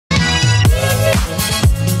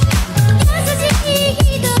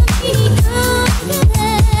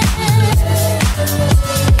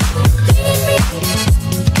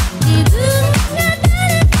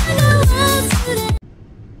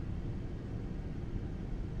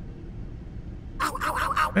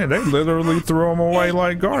Man, they literally threw them away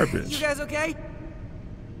like garbage. You guys okay?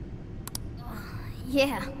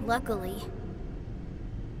 Yeah, luckily.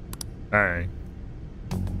 Dang.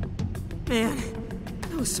 Man,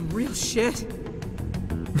 that was some real shit.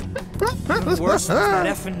 The worst was that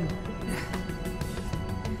effing...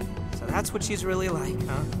 So that's what she's really like,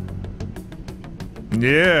 huh?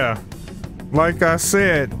 Yeah. Like I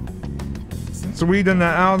said, sweet on the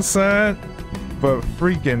outside, but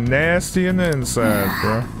freaking nasty on the inside,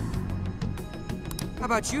 bro. How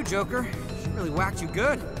about you, Joker? She really whacked you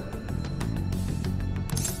good.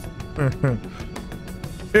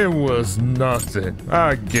 It was nothing.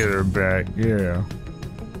 I get her back, yeah.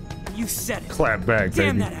 You said it. Clap back,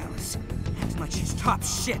 Damn baby. that Alice. Acting like she's top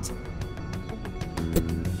shit.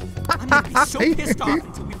 I'm gonna be so pissed off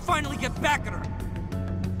until we finally get back at her.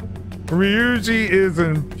 Ryuji is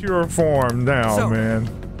in pure form now, So, man.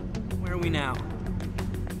 Where are we now?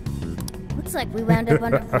 Looks like we wound up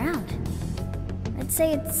underground. I'd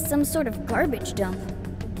say it's some sort of garbage dump.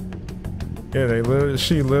 Yeah,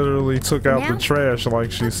 she literally took out Now, the trash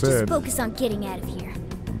like she let's said. just focus on getting out of here.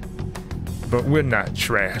 But we're not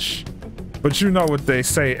trash. But you know what they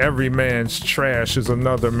say, every man's trash is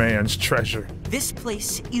another man's treasure. This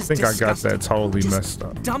place is I think I got disgusting. that totally Who just messed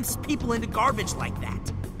up. Dumps people into garbage like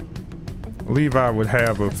that. Levi would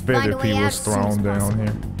have a fit find a if he way out was as soon as thrown down possible.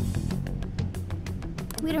 here.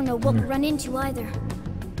 We don't know what we'll run into either.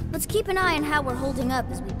 Let's keep an eye on how we're holding up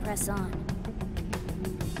as we press on.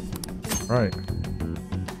 Right.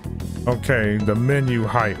 Okay, the menu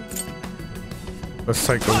height. Let's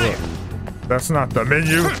take a look. That's not the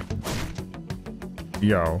menu.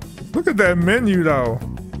 Yo, look at that menu though.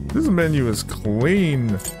 This menu is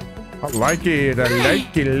clean. I like it. I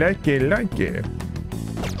like it, like it, like it.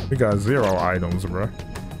 We got 0 items, bro.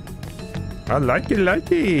 I like it, like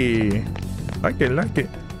it. Like it, like it.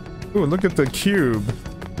 Ooh, look at the cube.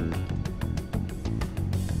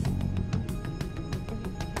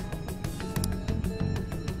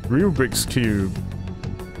 Rubik's Cube.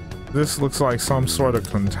 This looks like some sort of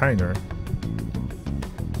container.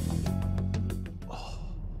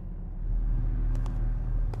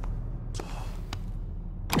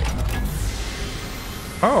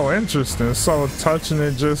 Oh, interesting. So touching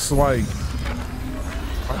it just like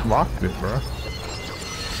unlocked it, bro.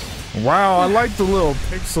 Wow, I like the little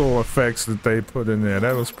pixel effects that they put in there.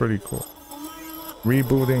 That was pretty cool.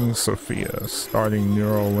 Rebooting Sophia, starting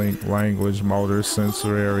neural link, language, motor,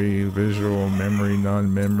 sensory, visual, memory,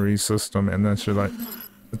 non-memory system, and then should I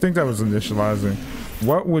think that was initializing.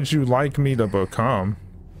 What would you like me to become?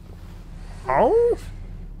 Oh?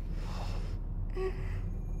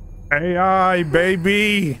 AI,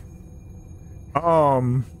 baby.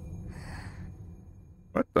 What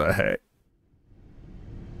the heck?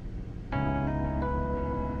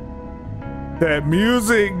 That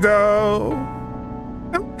music, though.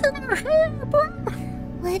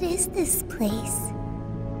 What is this place?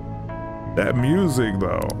 That music,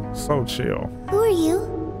 though, so chill. Who are you?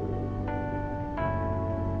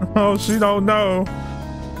 Oh, she don't know.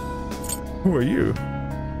 Who are you?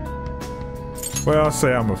 Well, I'll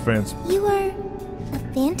say I'm a fence. You are a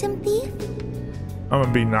phantom thief? I'm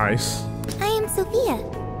gonna be nice. I am Sophia,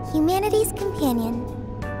 humanity's companion.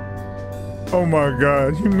 Oh my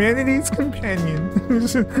god, humanity's companion.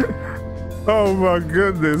 Oh my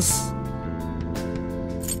goodness.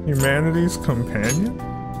 Humanity's companion?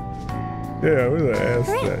 Yeah, we're gonna ask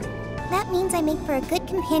Correct. that. That means I make for a good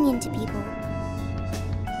companion to people.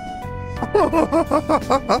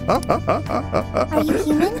 Are you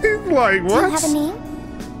human? He's like, what? Do you have a name?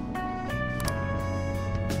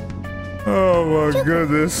 Oh my Joker.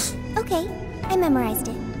 goodness. Okay, I memorized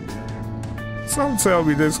it. Some tell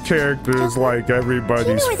me this character is Joker, like everybody's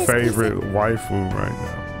do you know where this favorite waifu right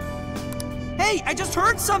now. Hey, I just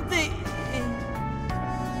heard something.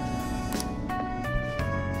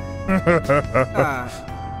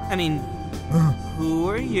 I mean, who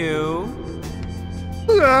are you?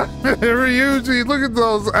 Ryuji, look at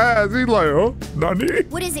those eyes. He's like, oh, Nani?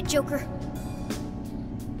 What is it, Joker?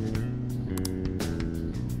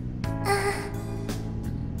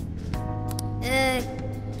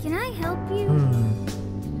 Can I help you?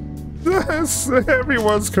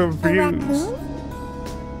 Everyone's A confused. raccoon?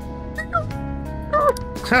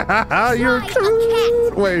 You're a Try a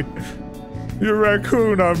coon. Wait, you're a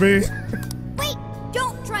raccoon, I mean. Wait!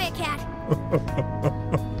 Don't try a cat!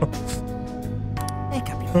 Make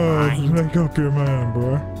up your mind. Make up your mind,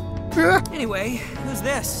 bro. Anyway, who's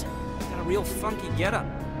this? Got a real funky getup.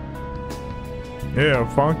 Yeah,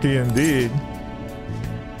 funky indeed.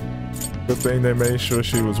 Good thing they made sure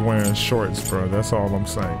she was wearing shorts, bro. That's all I'm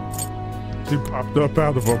saying. She popped up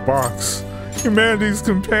out of a box Humanity's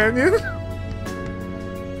companion?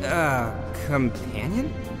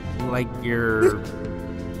 Companion? Like your...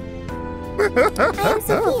 I am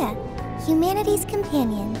Sophia, humanity's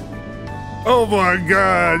companion. Oh my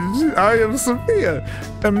god, I am Sophia,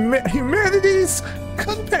 humanity's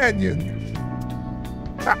companion.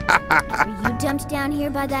 Were you dumped down here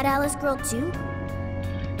by that Alice girl too?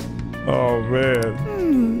 Oh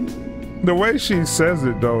man. The way she says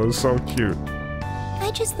it though is so cute.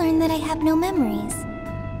 I just learned that I have no memories,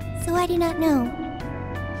 so I do not know.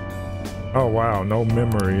 Oh wow, no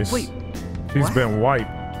memories. Wait, she's what? been wiped.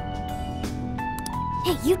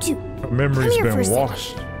 Hey, you two. Her memory's Come here been for a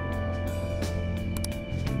washed.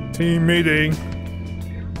 Team meeting.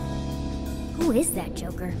 Who is that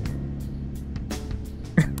Joker?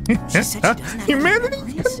 She said she doesn't have any Humanity's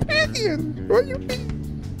memories. companion. What do you mean?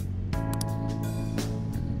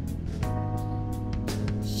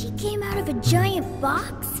 She came out of a giant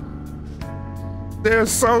box? They're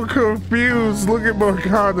so confused. Look at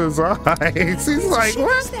Morgana's eyes. He's like,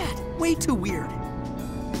 What is what? that? Way too weird.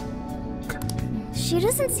 She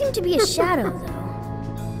doesn't seem to be a shadow,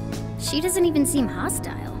 though. She doesn't even seem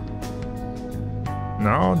hostile.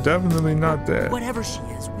 No, definitely not that. Whatever she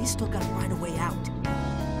is, we still gotta find a way out.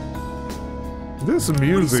 This Nobody's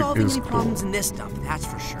music solving is any cool. problems in this stuff, that's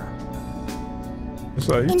for sure.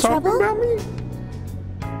 So you In talking trouble? about me?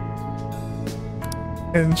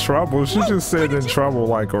 In trouble? She just said in trouble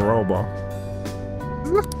like a robot.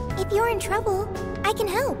 If you're in trouble, I can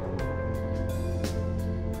help.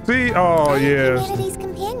 See? Oh I am yeah. humanity's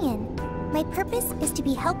companion. My purpose is to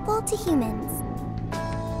be helpful to humans.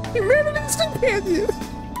 Humanity's companion.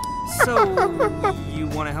 So, you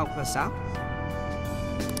wanna help us out?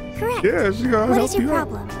 Correct. Yeah, she gonna What help is your you out.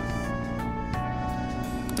 problem?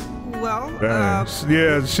 Well, Dang.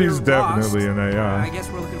 Yeah, we're she's definitely lost. an AI. I guess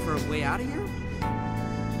we're looking for a way out of here?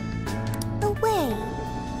 A way.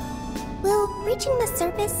 Will reaching the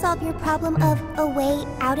surface solve your problem of a way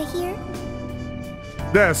out of here?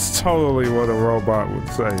 That's totally what a robot would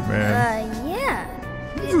say, man. Yeah.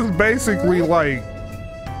 This is basically like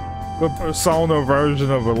the persona version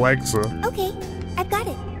of Alexa. Okay, I've got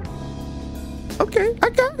it. Okay, I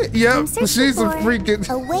got it. I'm Yep, searching she's a for freaking.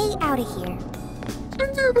 a way out of here.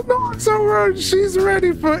 No, it's alright. She's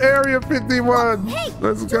ready for Area 51. Hey,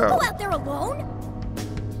 Let's don't go. go out there alone.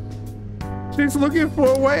 She's looking for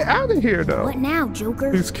a way out of here, though. What now,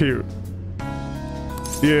 Joker? He's cute.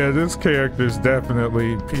 Yeah, this character's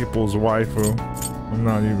definitely people's waifu. I'm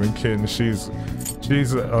not even kidding. She's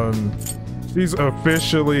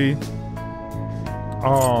officially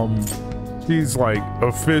she's like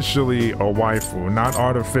officially a waifu, not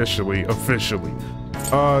artificially, officially.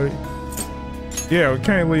 Yeah, we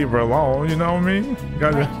can't leave her alone, you know what I mean? You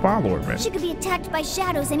gotta follow her, man. She could be attacked by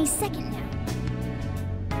shadows any second now.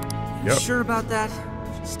 Yep. Sure about that?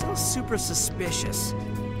 She's still super suspicious.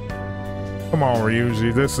 Come on,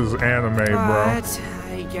 Ryuji, this is anime, bro. But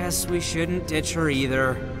I guess we shouldn't ditch her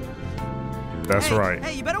either. That's Hey, right.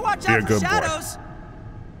 Hey, you better watch Be a out for good the boy. shadows!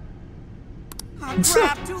 Oh,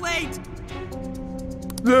 crap, too late!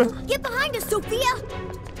 Get behind us, Sophia!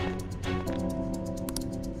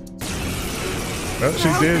 Well, she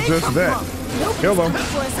did just that. Nobody's Kill him. coming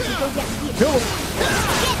for us if we go down here. Kill him.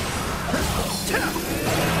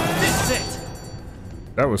 This is it!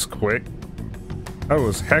 That was quick. That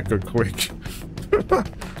was hecka quick.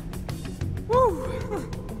 Woo!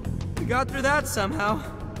 We got through that somehow.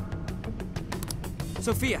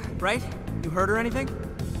 Sophia, right? You hurt or anything?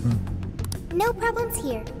 No problems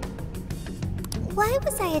here. Why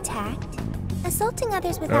was I attacked? Assaulting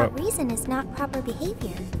others without reason is not proper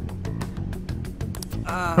behavior.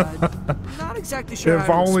 Not exactly sure If how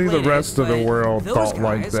to only the explain rest it, of the but world those thought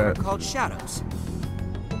like guys are that. called shadows.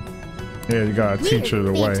 Yeah, you gotta teach her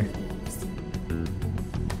the way. Thieves.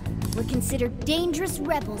 We're considered dangerous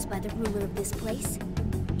rebels by the ruler of this place.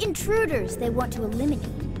 Intruders they want to eliminate.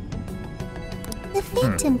 The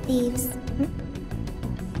Phantom Thieves.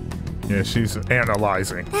 Yeah, she's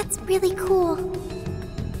analyzing. That's really cool.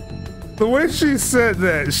 The way she said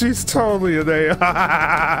that, she's totally an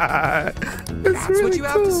AI. It's That's really what you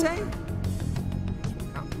have cool. to say?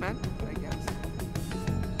 Compliment, I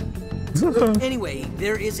guess. Anyway,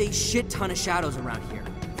 there is a shit ton of shadows around here.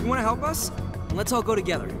 If you want to help us, let's all go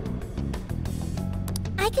together.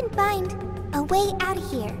 I can find a way out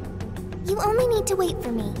of here. You only need to wait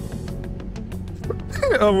for me.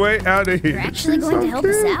 A way out of here. You're actually She's going so to help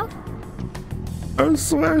cute. us out? I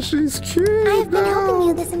swear she's cute. I've been now. helping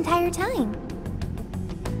you this entire time.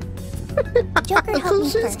 Joker helped me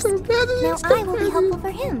She's first. competitive, Now I will be helpful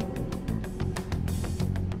for him.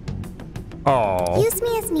 Oh, Use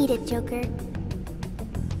me as needed, Joker.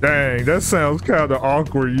 Dang, that sounds kind of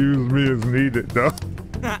awkward. Use me as needed, though.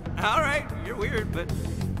 All right, you're weird, but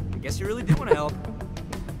I guess you really do want to help.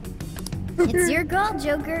 It's your call,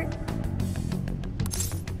 Joker.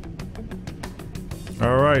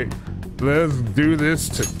 All right, let's do this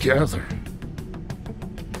together.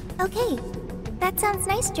 Okay, that sounds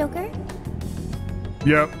nice, Joker.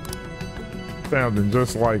 Yep. Sounding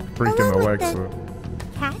just like freaking Along Alexa. with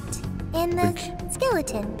the cat and the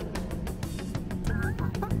skeleton.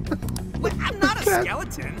 Wait, I'm not a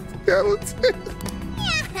skeleton. Skeleton.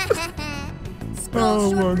 Skull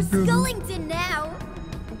Oh, short my for goodness. Skullington now.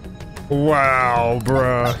 Wow,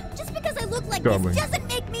 bruh. Just because I look like Sculling. this doesn't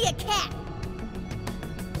make me a cat.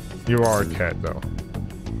 You are a cat, though.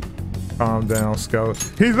 Calm down,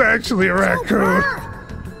 skeleton. He's actually a raccoon.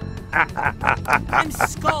 I'm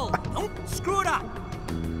Skull. Don't screw it up.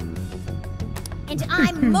 And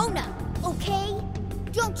I'm Mona, okay?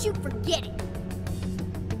 Don't you forget it.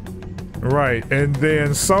 Right, and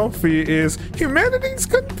then Sophie is humanity's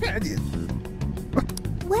companion.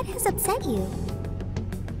 What has upset you?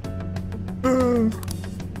 All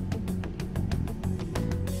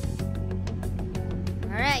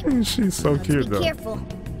right. She's so Let's cute, be though. careful.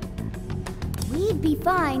 We'd be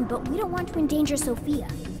fine, but we don't want to endanger Sophia.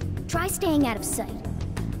 Try staying out of sight.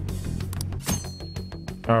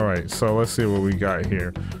 All right, so let's see what we got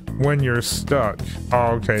here. When you're stuck.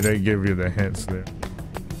 Oh, okay, they give you the hints there.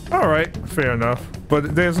 All right, fair enough.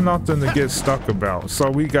 But there's nothing to get stuck about. So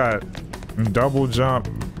we got double jump.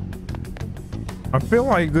 I feel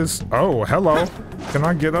like this. Oh, hello. Can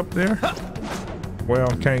I get up there? Well,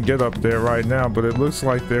 can't get up there right now, but it looks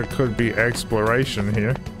like there could be exploration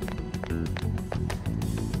here.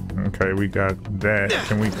 Okay, we got that.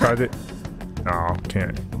 Can we cut it? No,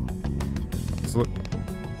 can't. Let's look.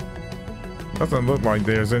 Doesn't look like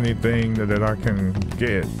there's anything that I can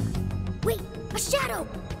get. Wait, a shadow!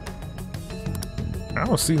 I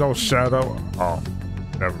don't see no shadow. Oh,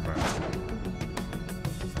 never mind.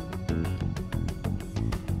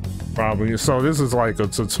 Probably. So this is like a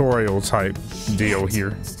tutorial type deal here.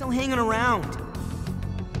 It's still hanging around.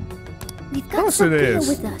 We've Of got course it Sophia is.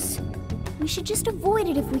 with us. We should just avoid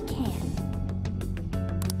it if we can.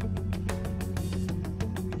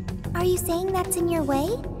 Are you saying that's in your way?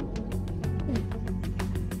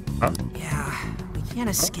 Yeah, we can't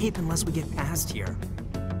escape unless we get past here.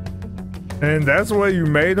 And that's where you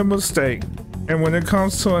made a mistake. And when it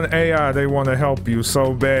comes to an AI, they want to help you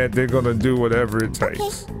so bad they're gonna do whatever it Okay,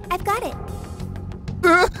 takes. I've got it.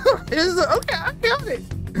 Is it okay? I got it.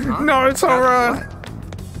 Huh? No, it's alright.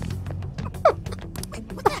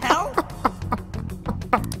 What the hell?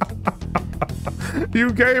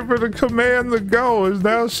 You gave her the command to go, and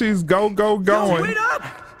now she's go Yo, going. wait up!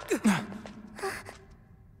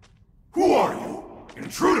 Who are you?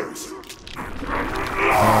 Intruders!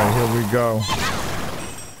 Alright, here we go.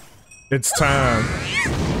 It's time.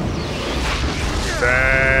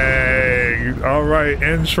 Dang. Alright,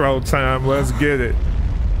 intro time. Let's get it.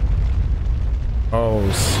 Oh,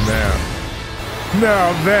 snap.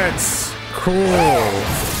 Now that's cool.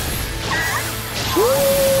 Ooh,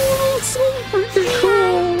 that's so freaking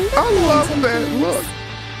cool. I love that look.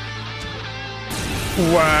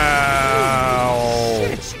 Wow.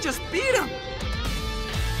 Shit, she just beat him!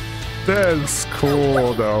 That's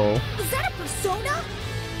cool, though. Is that a persona?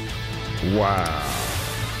 Wow.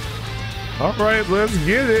 All right, let's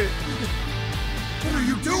get it. What are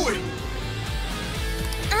you doing?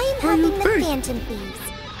 I am What do you helping the think? Phantom Thieves.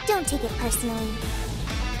 Don't take it personally.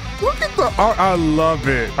 Look at the art. I love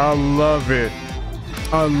it. I love it.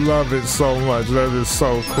 I love it so much. That is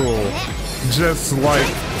so cool. Just like,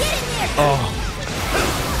 oh,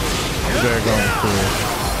 they're going cool.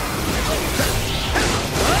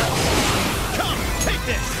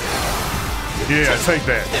 Yeah, take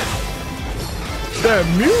that. That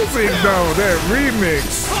music though, that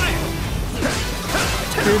remix.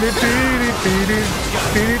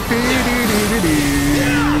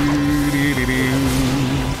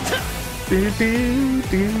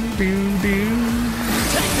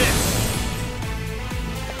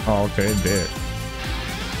 Oh, okay, dead.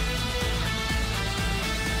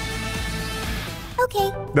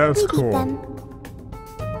 Okay, That's we beat cool. them.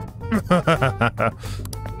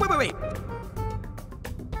 Wait.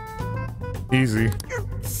 Easy. You're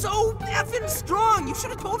so effing strong! You should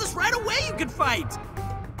have told us right away you could fight!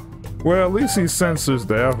 Well, at least he censors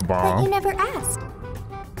the But you F-bomb. never asked.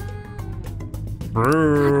 Not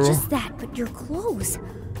Bro. just that, but your clothes.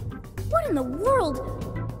 What in the world?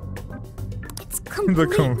 It's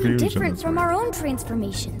completely confusion different is from weird. our own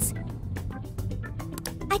transformations.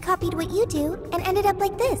 I copied what you do and ended up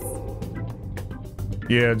like this.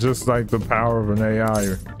 Yeah, just like the power of an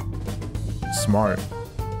AI. Smart.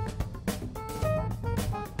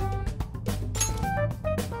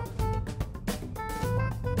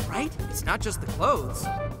 Right? It's not just the clothes.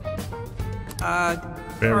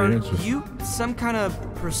 Very are interesting. you some kind of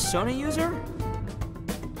persona user?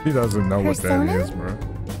 He doesn't know Persona? what that is,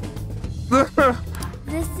 bro.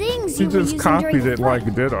 The things He you were just using copied during the it like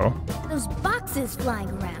flight. ditto. Those boxes flying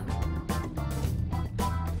around.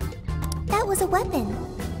 That was a weapon.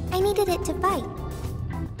 I needed it to fight.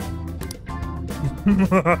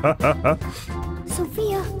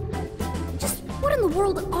 Sophia, just what in the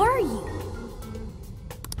world are you?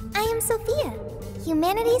 I am Sophia,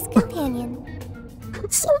 humanity's companion.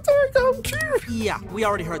 So damn cute. Yeah, we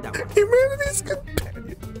already heard that one. Humanity's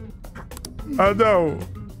companion. I know.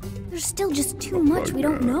 There's still just too much we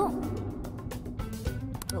don't know.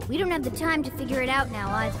 But we don't have the time to figure it out now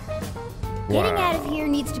either. Getting out of here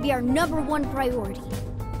needs to be our #1 priority.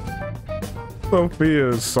 Sophia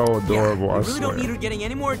is so adorable, Yeah, I we really don't swear. need her getting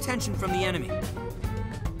any more attention from the enemy.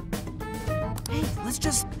 Hey, let's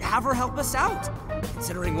just have her help us out.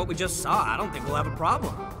 Considering what we just saw, I don't think we'll have a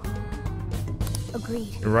problem.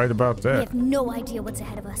 Agreed. You're right about We that. have no idea what's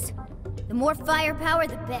ahead of us. The more firepower,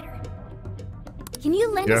 the better. Can you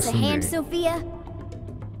lend us Yes, a hand, indeed. Sophia?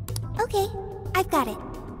 Okay, I've got it.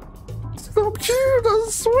 So cute, I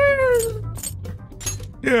swear.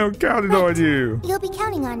 Yeah, I'm counting on you. You'll be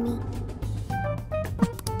counting on me.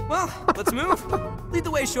 Well, let's move. Lead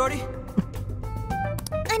the way, Shorty.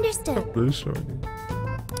 Understood. This shorty.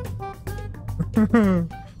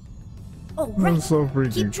 Oh, right. That's so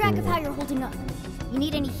freaking Keep track of cool. how you're holding up. You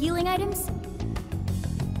need any healing items?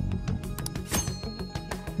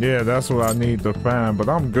 Yeah, that's what I need to find, but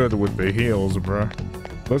I'm good with the heels, bruh.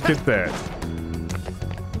 Look at that.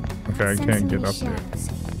 Okay, I Sense can't in get up these there. shadows.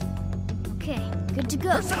 Okay, good to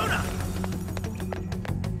go.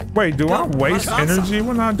 Wait, do I Go, waste run, energy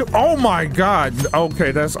when I do? Oh my god!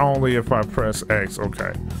 Okay, that's only if I press X.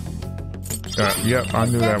 Okay. Yep, I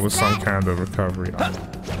knew that was some kind of recovery.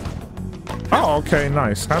 Oh, okay,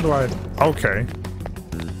 nice. How do I? Okay.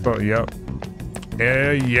 So, yep.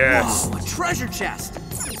 Yeah, yes. Whoa, a treasure chest.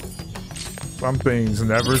 Some things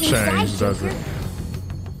never change, does it?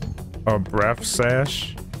 A breath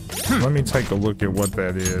sash. Let me take a look at what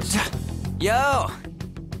that is. Yo,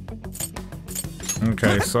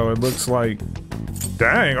 Okay, so it looks like,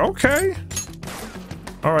 dang, okay.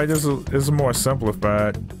 All right, this is more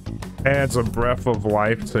simplified. Adds a breath of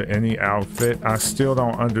life to any outfit. I still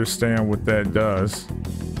don't understand what that does.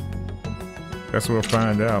 Guess we'll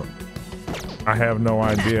find out. I have no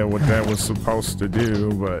idea what that was supposed to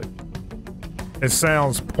do, but it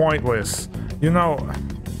sounds pointless. You know,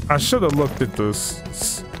 I should have looked at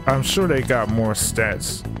this. I'm sure they got more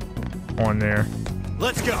stats on there.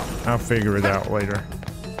 Let's go. I'll figure it out later.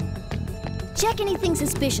 Check anything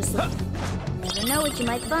suspicious looking. Never know what you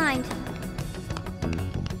might find.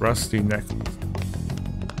 Rusty necklace.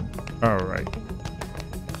 All right.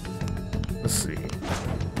 Let's see.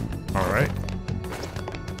 All right.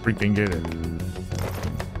 Freaking get it.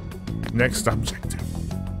 Next objective.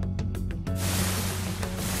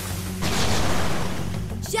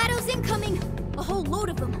 Shadows incoming! A whole load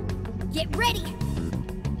of them. Get ready!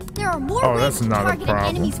 There are more Oh, ways that's to not a target an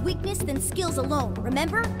problem. enemy's weakness than skills alone,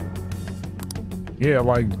 remember? Yeah,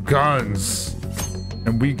 like guns.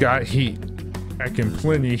 And we got heat. Packing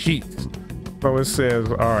plenty heat. So it says,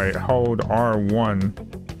 all right, hold R1.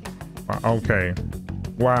 Okay.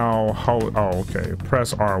 While hold, oh, okay.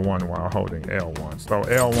 Press R1 while holding L1. So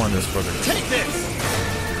L1 is for the. Take this.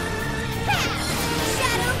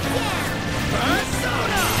 Shadow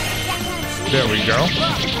down! There we go.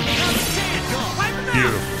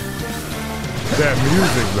 Beautiful. That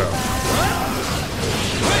music though.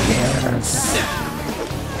 Yes.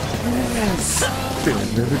 Yes.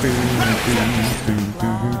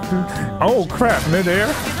 Oh crap, midair.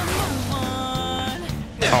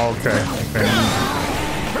 Okay.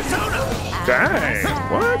 Dang,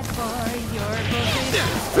 what?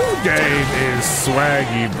 This game is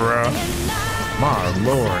swaggy, bruh. My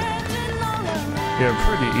lord. Yeah,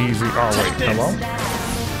 pretty easy. Oh wait, hello?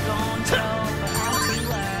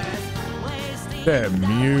 That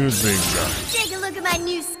music though. Take a look at my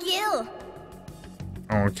new skill!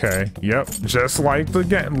 Okay, yep, just like the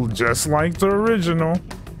game, just like the original.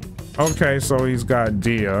 Okay, so he's got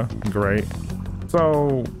Dia, great.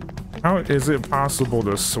 So, how is it possible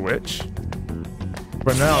to switch?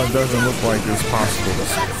 But now it doesn't look like it's possible to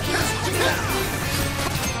switch.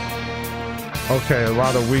 Okay, a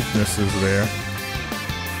lot of weaknesses there.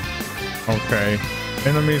 Okay,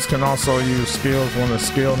 enemies can also use skills when a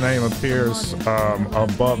skill name appears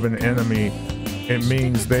above an enemy it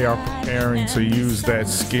means they are preparing to use that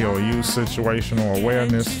skill. Use situational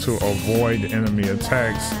awareness to avoid enemy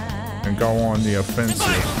attacks and go on the offensive.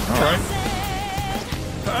 All right.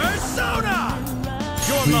 Persona!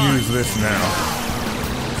 We use this now.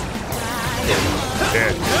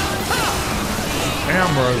 Yeah.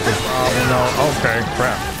 Camera's the problem. No. Okay,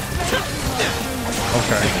 crap.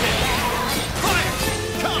 Okay.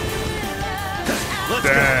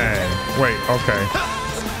 Dang. Wait, okay.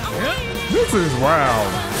 This is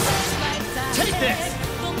wild. Take this!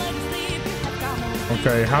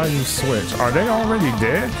 Okay, how you switch? Are they already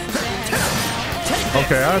dead?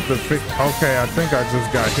 Okay, I have to fix. Okay, I think I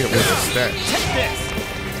just got hit with a stack.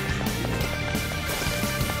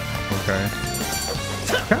 Okay.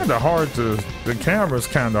 Kind of hard to. The camera's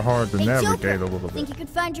kind of hard to navigate a little bit. Think you could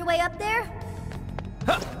find your way up there?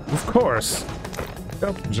 Of course.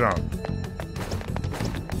 Yep, jump.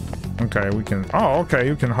 Okay, we can. Oh, okay,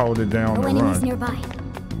 you can hold it down No and enemies run. nearby.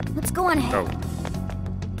 Let's go on ahead. Oh.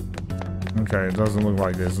 Okay, it doesn't look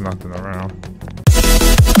like there's nothing around.